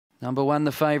Number 1,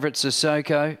 the favourite,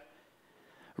 Sissoko.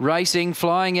 Racing,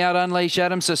 flying out, Unleash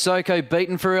Adam. Sissoko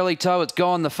beaten for early toe. It's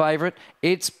gone, the favourite.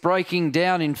 It's breaking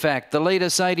down, in fact. The leader,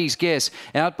 Sadie's Guess,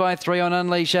 out by 3 on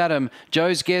Unleash Adam.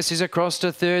 Joe's Guess is across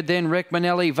to third, then Rec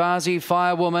Manelli, Varzi,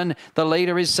 Firewoman. The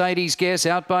leader is Sadie's Guess,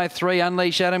 out by 3.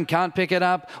 Unleash Adam can't pick it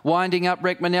up. Winding up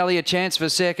Rec Manelli, a chance for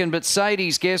second, but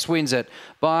Sadie's Guess wins it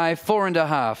by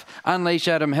 4.5. Unleash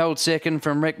Adam held second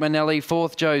from Rec Manelli.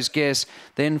 Fourth, Joe's Guess,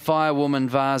 then Firewoman,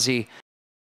 Varzi.